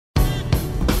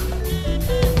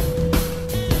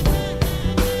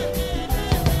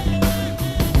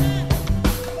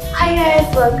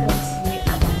guys, welcome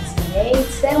to Today.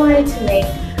 Today I wanted to make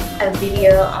a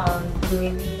video on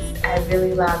movies I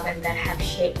really love and that have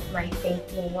shaped my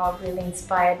thinking or really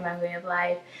inspired my way of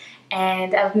life.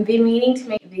 And I've been meaning to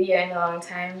make a video in a long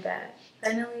time, but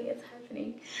finally it's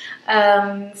happening.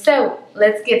 So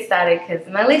let's get started because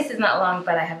my list is not long,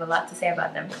 but I have a lot to say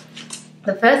about them.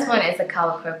 The first one is The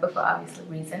Color Purple for obvious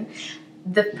reason.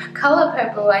 The Color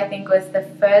Purple, I think, was the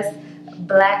first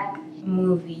black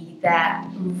movie that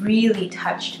really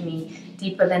touched me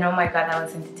deeper than, oh my god, that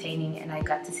was entertaining and I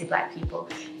got to see black people.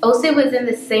 Also, it was in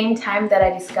the same time that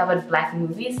I discovered black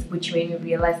movies, which made me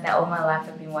realize that all my life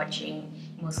I've been watching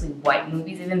mostly white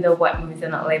movies, even though white movies are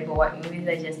not labeled white movies,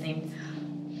 I just named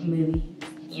movies.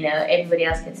 You know, everybody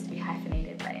else gets to be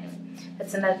hyphenated, but anyway,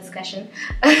 that's another discussion.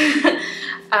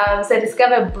 So I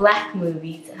discovered black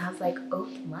movies and I was like, oh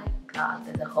my god,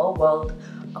 there's a whole world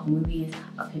of movies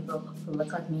of people who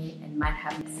look like me and might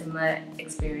have a similar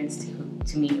experience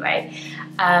to me, right?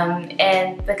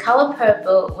 And The Color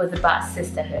Purple was about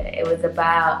sisterhood. It was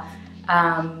about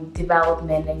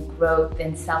development and growth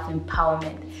and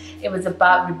self-empowerment. It was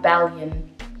about rebellion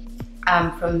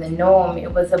from the norm.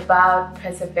 It was about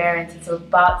perseverance. It's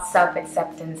about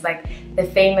self-acceptance, like the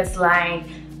famous line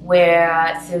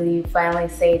where Silly finally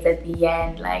says at the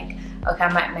end, like, okay,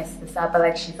 I might mess this up, but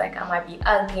like she's like, I might be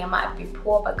ugly, I might be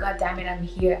poor, but god damn it, I'm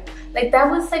here. Like that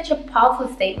was such a powerful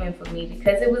statement for me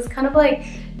because it was kind of like,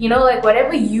 you know, like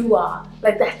whatever you are,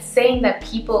 like that saying that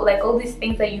people, like all these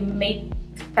things that you made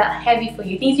felt heavy for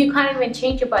you, things you can't even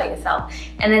change about yourself,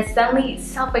 and then suddenly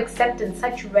self-acceptance,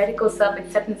 such radical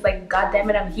self-acceptance, like god damn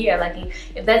it, I'm here. Like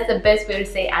if that's the best way to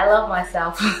say I love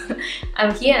myself,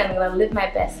 I'm here, I'm gonna live my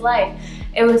best life.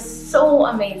 It was so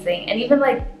amazing. And even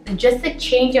like just the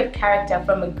change of character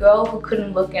from a girl who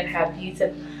couldn't look at her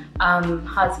abusive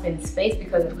husband's face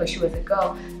because of course she was a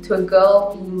girl, to a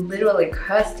girl who literally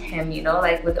cursed him, you know,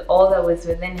 like with all that was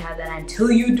within her, that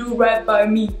until you do right by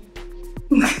me.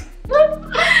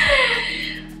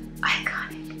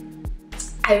 Iconic.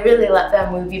 I really love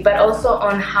that movie, but also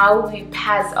on how we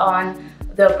pass on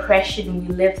the oppression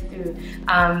we live through.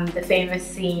 The famous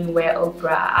scene where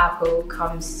Oprah Apple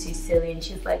comes to Silly and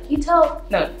she's like, you told,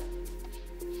 no,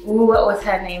 ooh, what was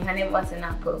her name? Her name wasn't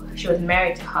Apple. She was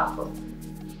married to Apple.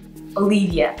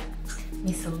 Olivia.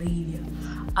 Miss Olivia.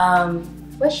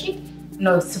 Was she?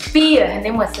 No, Sophia. Her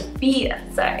name was Sophia.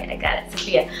 Sorry, I got it,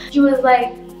 Sophia. She was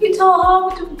like, you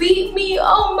told her to beat me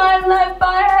all my life,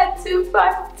 I had to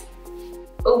fight.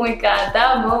 Oh my god,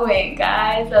 that moment,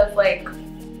 guys, I was like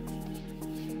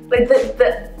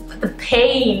the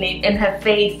pain in her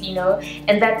face, you know,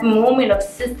 and that moment of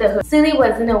sisterhood. Silly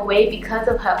was in a way, because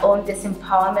of her own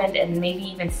disempowerment and maybe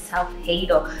even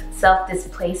self-hate or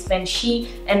self-displacement, she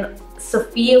and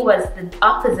Sophia was the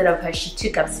opposite of her. She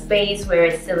took up space,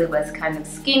 whereas Silly was kind of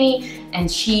skinny,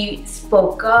 and she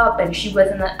spoke up and she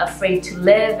wasn't afraid to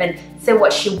live and say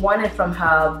what she wanted from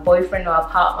her boyfriend or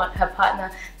her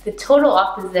partner. The total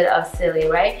opposite of Silly,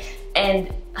 right?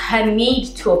 And her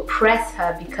need to oppress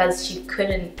her because she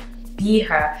couldn't be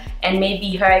her, and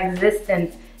maybe her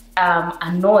existence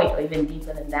annoyed, or even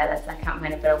deeper than that, I can't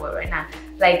find a better word right now,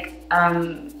 like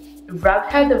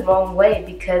rubbed her the wrong way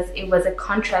because it was a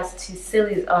contrast to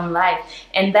Silly's own life.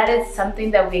 And that is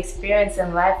something that we experience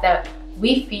in life, that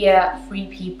we fear free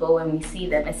people when we see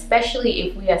them, especially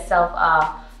if we ourselves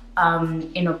are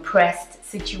in oppressed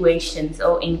situations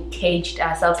or encaged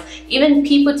ourselves. Even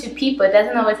people to people, it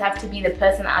doesn't always have to be the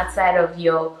person outside of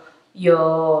your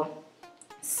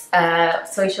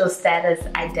social status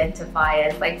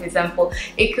identifiers. Like for example,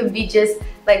 it could be just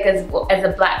like as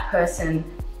a black person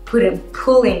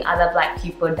pulling other black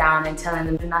people down and telling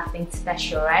them nothing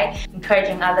special, right?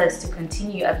 Encouraging others to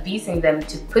continue abusing them,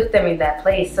 to put them in that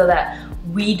place so that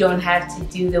we don't have to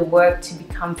do the work to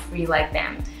become free like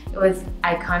them. It was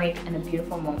iconic and a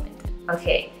beautiful moment.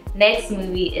 Okay, next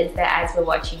movie is The Eyes Were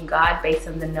Watching God, based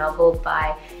on the novel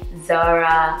by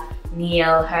Zora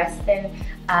Neale Hurston.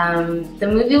 The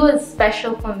movie was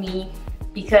special for me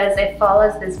because it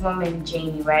follows this woman,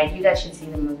 Jamie, right? You guys should see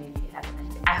the movie if you haven't.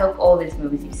 I hope all these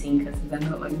movies you've seen because they're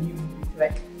not like new movies,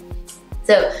 right?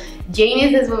 So Jamie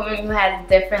is this woman who has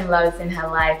different loves in her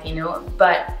life, you know,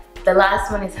 but the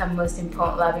last one is her most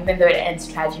important love, even though it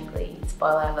ends tragically,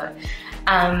 spoiler alert.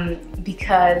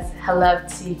 Because her love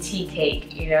to tea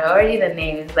cake, you know, already the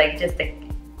name is like just a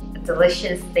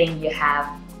delicious thing you have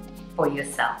for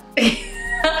yourself.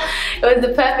 It was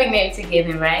the perfect name to give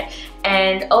him, right?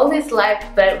 And all this life,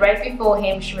 but right before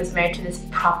him, she was married to this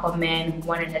proper man who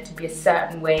wanted her to be a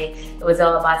certain way. It was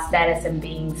all about status and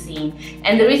being seen.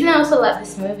 And the reason I also love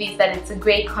this movie is that it's a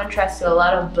great contrast to a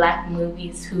lot of black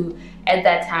movies who at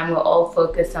that time were all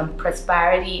focused on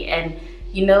prosperity and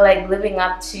you know, like living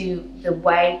up to the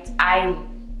white,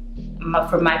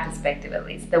 from my perspective at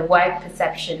least, the white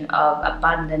perception of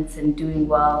abundance and doing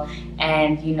well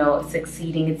and, you know,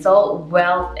 succeeding. It's all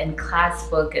wealth and class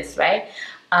focused, right?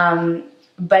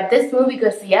 But this movie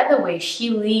goes the other way.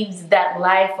 She leaves that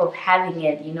life of having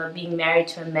it, you know, being married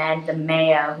to a man, the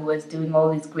mayor, who was doing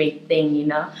all these great things, you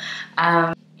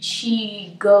know.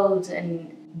 She goes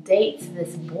and dates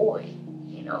this boy,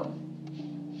 you know.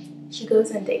 She goes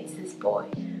and dates this boy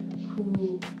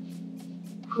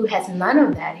who has none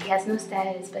of that. He has no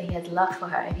status, but he has love for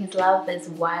her, and his love is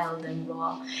wild and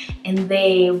raw. And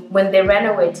when they ran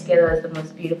away together was the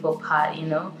most beautiful part, you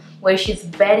know, where she's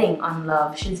betting on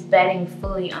love. She's betting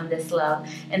fully on this love,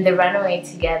 and they run away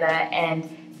together, and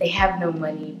they have no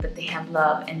money, but they have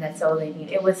love, and that's all they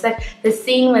need. It was like the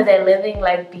scene where they're living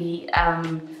like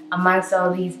amongst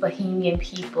all these bohemian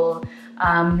people,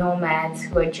 nomads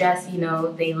who are just, you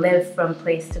know, they live from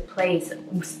place to place,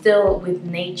 still with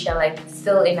nature, like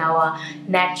still in our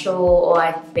natural, or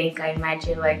I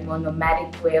imagine like more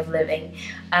nomadic way of living.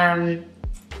 And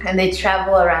they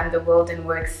travel around the world and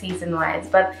work season-wise.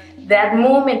 But that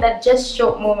moment, that just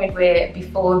short moment where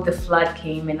before the flood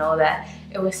came and all that,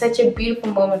 it was such a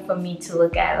beautiful moment for me to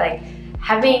look at, like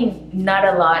having not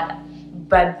a lot,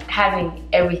 but having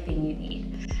everything you need.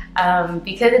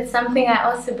 Because it's something I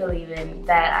also believe in,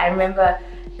 that I remember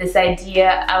this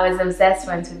idea, I was obsessed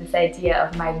once with this idea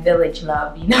of my village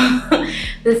love, you know,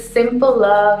 this simple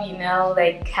love, you know,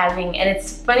 like having, and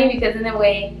it's funny because in a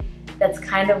way, that's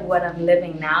kind of what I'm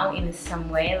living now in some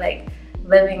way, like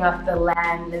living off the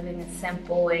land, living a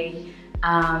simple way,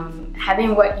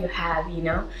 having what you have, you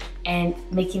know, and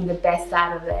making the best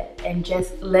out of it, and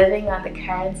just living on the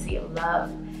currency of love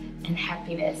and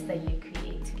happiness that you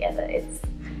create together. It's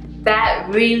that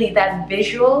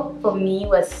visual for me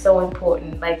was so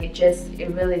important. Like it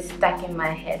really stuck in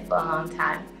my head for a long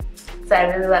time. So I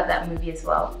really love that movie as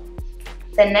well.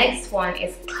 The next one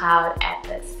is Cloud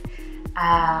Atlas.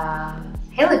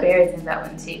 Halle Berry's in that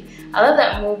one too. I love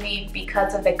that movie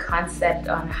because of the concept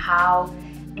on how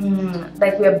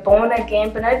like we're born again,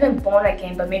 but not even born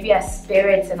again, but maybe our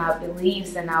spirits and our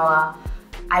beliefs and our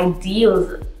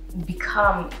ideals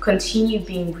continue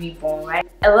being reborn, right?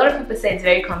 A lot of people say it's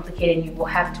very complicated and you will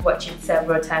have to watch it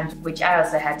several times, which I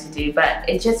also had to do, but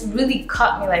it just really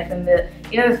caught me, like from the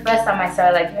first time I saw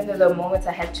it, like even though there were moments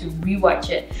I had to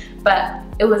rewatch it, but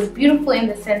it was beautiful in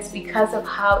the sense because of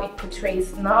how it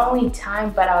portrays not only time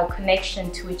but our connection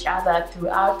to each other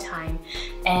throughout time,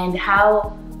 and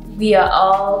how we are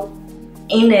all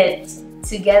in it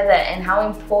together, and how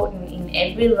important in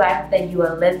every life that you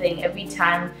are living, every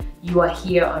time you are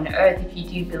here on earth, if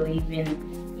you do believe in,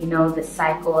 you know, the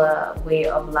cycle way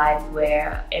of life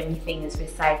where everything is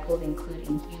recycled,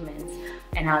 including humans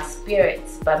and our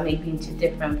spirits, but maybe into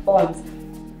different forms.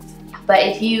 But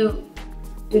if you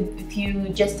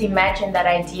just imagine that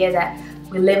idea that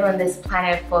we live on this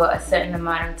planet for a certain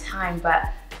amount of time,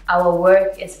 but our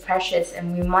work is precious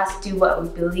and we must do what we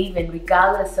believe in,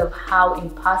 regardless of how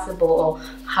impossible or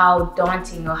how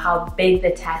daunting or how big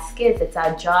the task is. It's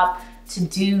our job to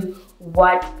do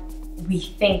what we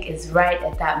think is right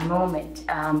at that moment,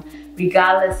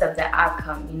 regardless of the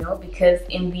outcome, you know, because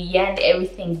in the end,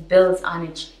 everything builds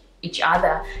on each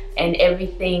other, and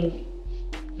everything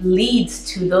leads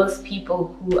to those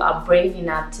people who are brave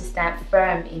enough to stand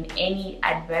firm in any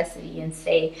adversity and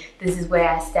say, this is where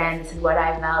I stand, this is what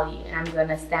I value, and I'm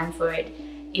gonna stand for it,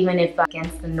 even if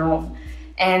against the norm.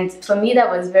 And for me, that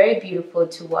was very beautiful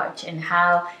to watch, and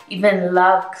how even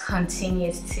love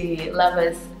continues to,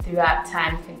 lovers throughout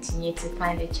time continue to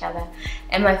find each other.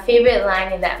 And my favorite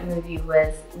line in that movie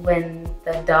was when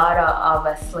the daughter of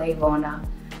a slave owner,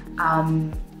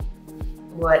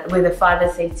 where the father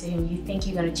said to him, you think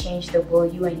you're gonna change the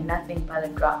world, you ain't nothing but a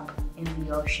drop in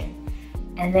the ocean.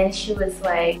 And then she was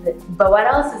like, but what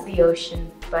else is the ocean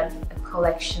but a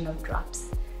collection of drops?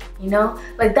 You know,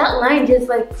 like that line just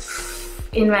like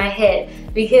in my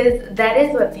head, because that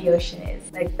is what the ocean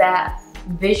is. Like that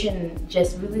vision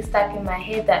just really stuck in my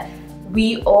head, that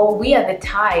we are the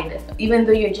tide. Even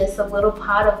though you're just a little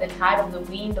part of the tide, of the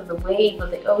wind, of the wave,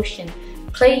 of the ocean,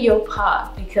 play your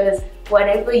part, because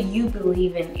whatever you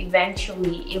believe in,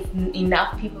 eventually, if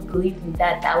enough people believe in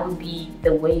that, that would be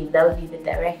the wave, that would be the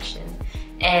direction.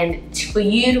 And for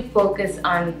you to focus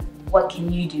on what can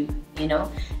you do, you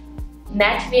know?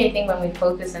 Naturally, I think when we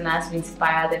focus on us, we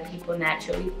inspire other people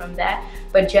naturally from that.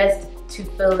 But just to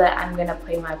feel that I'm gonna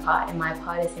play my part, and my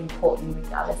part is important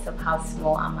regardless of how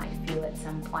small I might feel at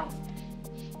some point.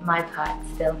 My part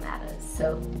still matters.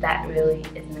 So that really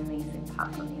is an amazing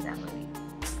part for me, that movie.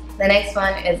 The next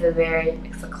one is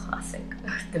it's a classic,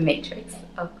 The Matrix,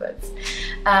 of course.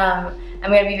 I'm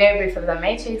going to be very brief about The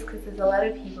Matrix because there's a lot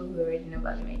of people who already know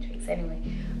about The Matrix anyway.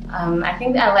 I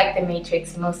think that I like The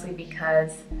Matrix mostly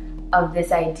because of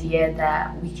this idea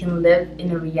that we can live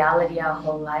in a reality our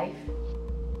whole life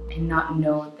and not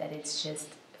know that it's just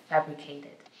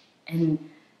fabricated. And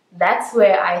that's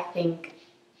where I think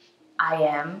I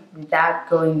am without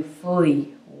going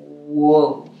fully,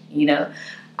 whoa, you know?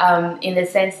 In the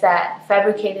sense that,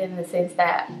 fabricated in the sense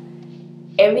that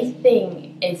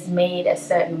everything is made a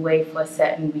certain way for a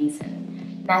certain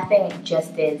reason. Nothing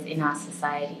just is in our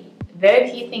society.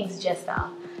 Very few things just are.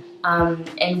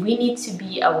 And we need to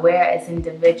be aware as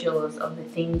individuals of the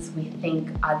things we think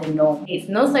are the norm. It's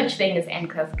no such thing as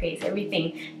N-class case.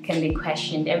 Everything can be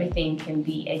questioned, everything can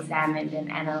be examined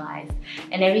and analyzed,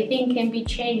 and everything can be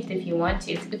changed if you want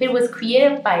to. If it was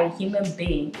created by a human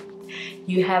being,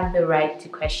 you have the right to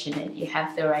question it. You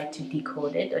have the right to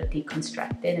decode it or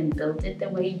deconstruct it and build it the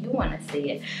way you want to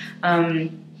see it.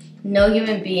 No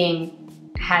human being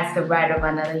has the right of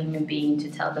another human being to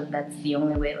tell them that's the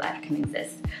only way life can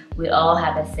exist. We all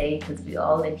have a say because we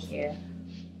all live here.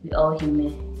 We all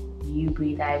human. You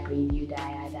breathe, I breathe, you die,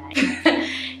 I die.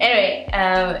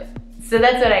 Anyway, so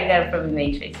that's what I got from The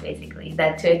Matrix, basically.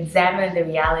 That to examine the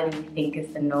reality we think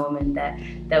is the norm and that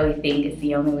we think is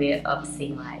the only way of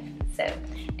seeing life. So,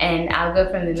 and I'll go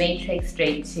from The Matrix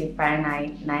straight to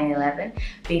Fahrenheit 9/11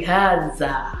 because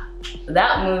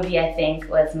that movie, I think,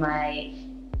 was my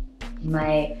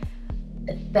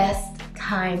best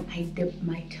time I dipped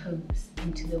my toes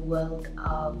into the world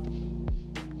of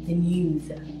the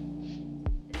news.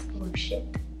 It's full of shit.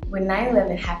 When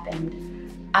 9/11 happened,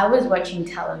 I was watching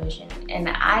television and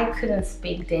I couldn't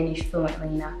speak Danish fluently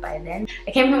enough by then.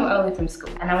 I came home early from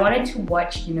school and I wanted to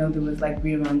watch, you know, there was like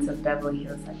reruns of Beverly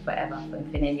Hills, like Forever, for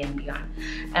Infinity and Beyond.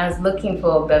 And I was looking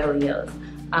for Beverly Hills.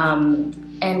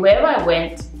 And wherever I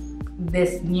went,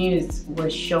 this news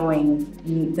was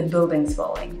showing the buildings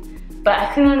falling. But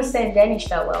I couldn't understand Danish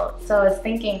that well. So I was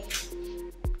thinking,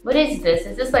 what is this?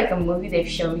 Is this like a movie they've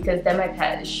shown? Because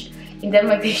in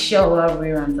Denmark they show a lot of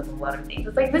reruns of a lot of things.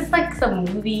 It's like, this is like some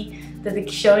movie that they're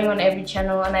showing on every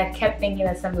channel, and I kept thinking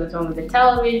that something was wrong with the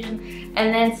television.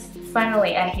 And then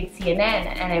finally I hit CNN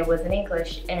and it was in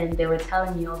English and they were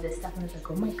telling me all this stuff and I was like,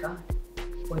 oh my God,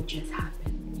 what just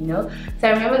happened? You know? So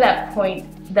I remember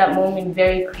that moment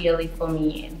very clearly for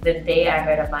me, the day I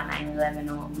heard about 9/11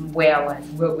 or where I was,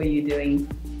 what were you doing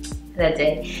that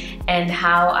day, and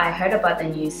how I heard about the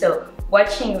news. So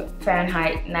watching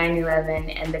Fahrenheit 9/11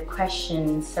 and the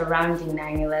questions surrounding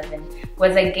 9/11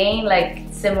 was again like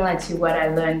similar to what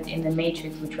I learned in The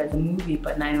Matrix, which was a movie,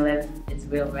 but 9/11 is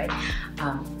real, right?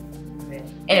 Real.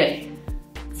 Anyway,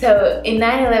 so in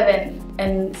 9/11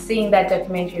 and seeing that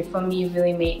documentary for me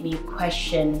really made me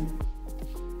question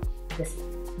this,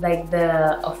 like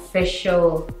the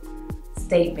official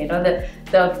statement or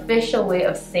the official way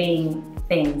of saying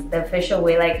things, the official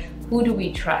way, like who do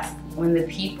we trust when the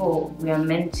people we are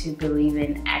meant to believe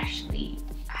in actually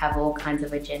have all kinds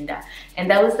of agenda. And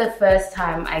that was the first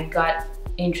time I got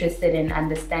interested in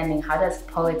understanding how does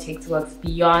politics work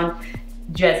beyond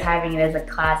just having it as a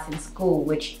class in school,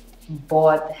 which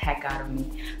bored the heck out of me.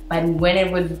 But when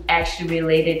it was actually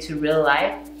related to real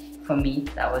life, for me,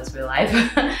 that was real life.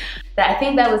 I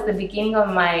think that was the beginning of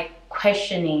my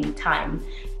questioning time.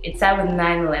 It started with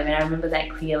 9/11. I remember that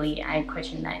clearly. I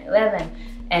questioned 9/11.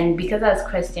 And because I was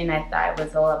Christian, I thought it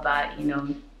was all about, you know,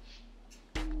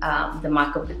 the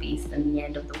mark of the beast and the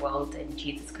end of the world and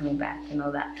Jesus coming back and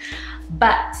all that.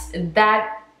 But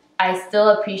that, I still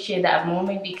appreciate that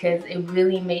moment because it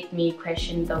really made me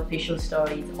question the official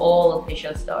stories, all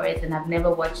official stories, and I've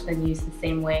never watched the news the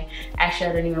same way. Actually,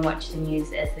 I don't even watch the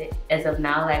news as of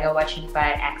now. Like, I watch it by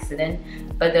accident.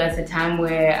 But there was a time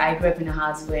where I grew up in a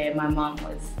house where my mom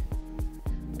was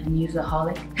a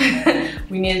newsaholic.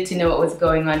 We needed to know what was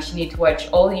going on. She needed to watch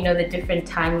all, you know, the different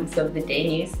times of the day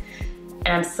news.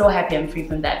 And I'm so happy I'm free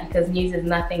from that because news is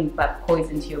nothing but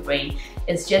poison to your brain.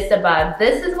 It's just about,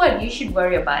 this is what you should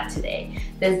worry about today.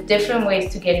 There's different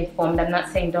ways to get informed. I'm not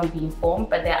saying don't be informed,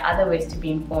 but there are other ways to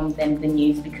be informed than the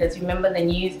news, because remember, the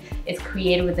news is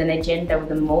created with an agenda,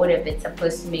 with a motive. It's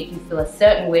supposed to make you feel a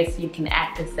certain way so you can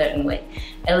act a certain way.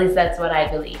 At least that's what I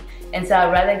believe. And so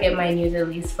I'd rather get my news at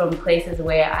least from places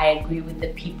where I agree with the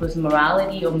people's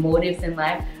morality or motives in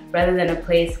life, rather than a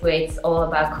place where it's all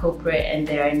about corporate and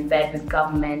they're in bed with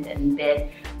government and in bed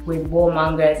with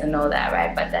warmongers and all that,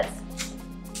 right? But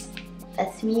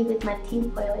that's me with my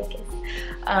tinfoil, I guess.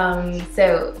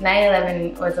 So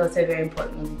 9/11 was also a very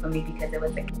important movie for me because it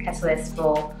was a catalyst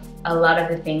for a lot of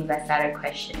the things I started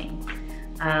questioning.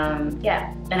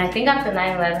 Yeah, and I think after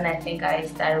 9/11, I think I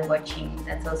started watching.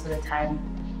 That's also the time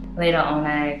later on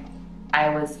I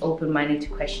was open-minded to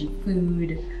question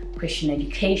food, question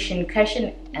education,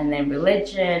 question and then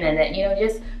religion, and then, you know,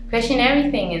 just question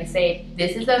everything and say,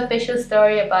 this is the official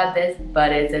story about this,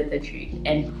 but is it the truth?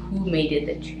 And who made it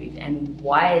the truth? And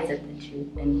why is it the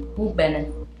truth? And who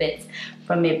benefits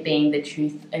from it being the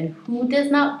truth? And who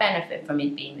does not benefit from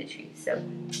it being the truth? So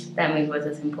that movie was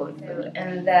as important.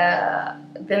 And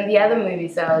then the other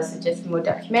movies are also just more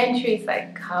documentaries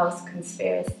like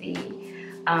Cowspiracy,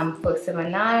 Folks of a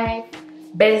Knife,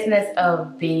 Business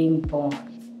of Being Born.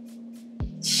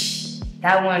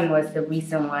 That one was the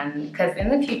recent one, because in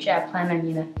the future I plan on,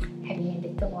 you know, having a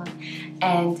little one.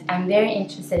 And I'm very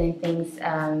interested in things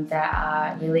that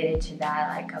are related to that,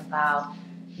 like about,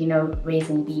 you know,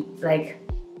 raising like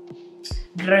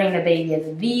growing a baby as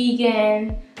a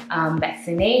vegan,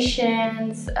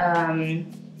 vaccinations,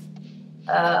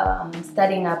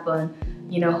 studying up on,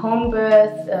 you know, home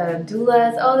birth,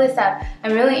 doulas, all this stuff.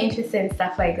 I'm really interested in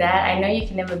stuff like that. I know you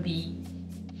can never be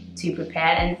too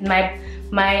prepared, and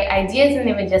my idea isn't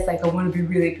even just like I want to be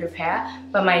really prepared,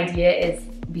 but my idea is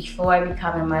before I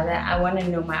become a mother, I want to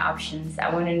know my options. I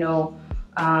want to know,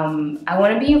 I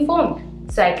want to be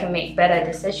informed so I can make better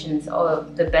decisions, or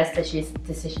the best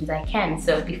decisions I can.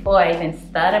 So before I even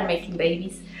started making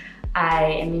babies, I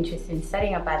am interested in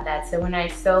studying about that. So when I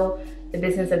saw The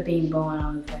Business of Being Born,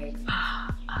 I was like,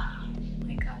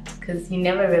 because you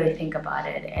never really think about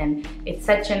it, and it's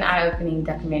such an eye-opening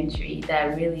documentary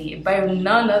that really, by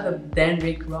none other than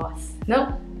Rick Ross.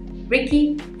 No,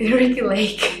 Ricky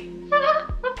Lake.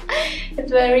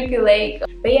 It's by Ricky Lake.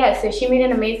 But yeah, so she made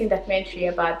an amazing documentary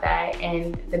about that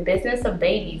and the business of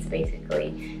babies,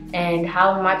 basically, and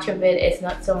how much of it is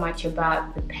not so much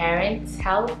about the parents'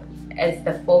 health as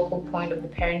the focal point of the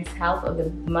parents' health, or the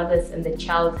mothers and the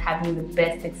child having the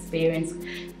best experience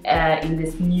in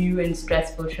this new and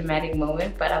stressful, traumatic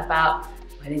moment, but about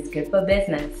what is good for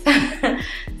business.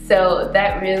 So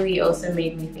that really also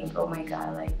made me think, oh my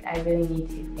God, like I really need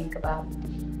to think about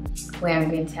where I'm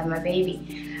going to have my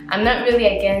baby. I'm not really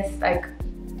against like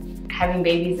having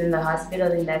babies in the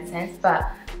hospital in that sense, but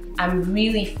I'm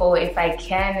really for, if I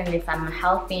can and if I'm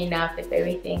healthy enough, if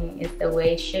everything is the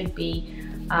way it should be,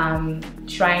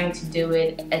 trying to do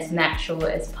it as natural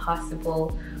as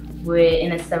possible. We're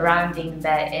in a surrounding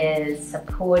that is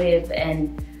supportive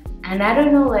and I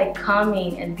don't know, like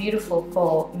calming and beautiful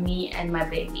for me and my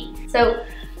baby. So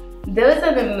those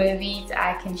are the movies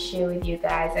I can share with you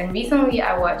guys. And recently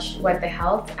I watched What the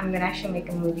Health. I'm gonna actually make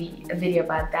a video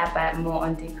about that, but more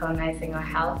on decolonizing our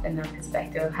health and the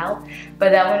perspective of health.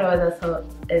 But that one was also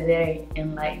very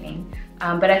enlightening.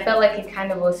 But I felt like it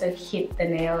kind of also hit the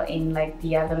nail in like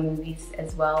the other movies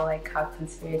as well, like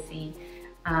Cowspiracy,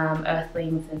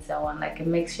 Earthlings, and so on, like a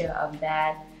mixture of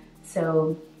that.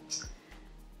 So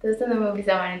those are the movies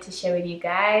I wanted to share with you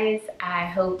guys. I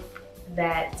hope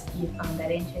that you found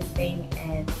that interesting,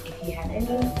 and if you have any,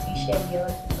 do share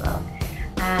yours as well.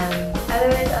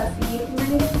 Otherwise, I'll see you in my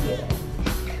next video.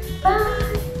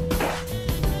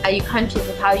 Bye! Are you conscious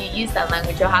of how you use that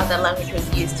language, or how that language was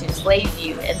used to enslave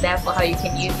you, and therefore how you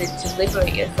can use it to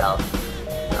liberate yourself?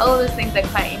 All those things are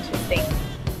quite interesting.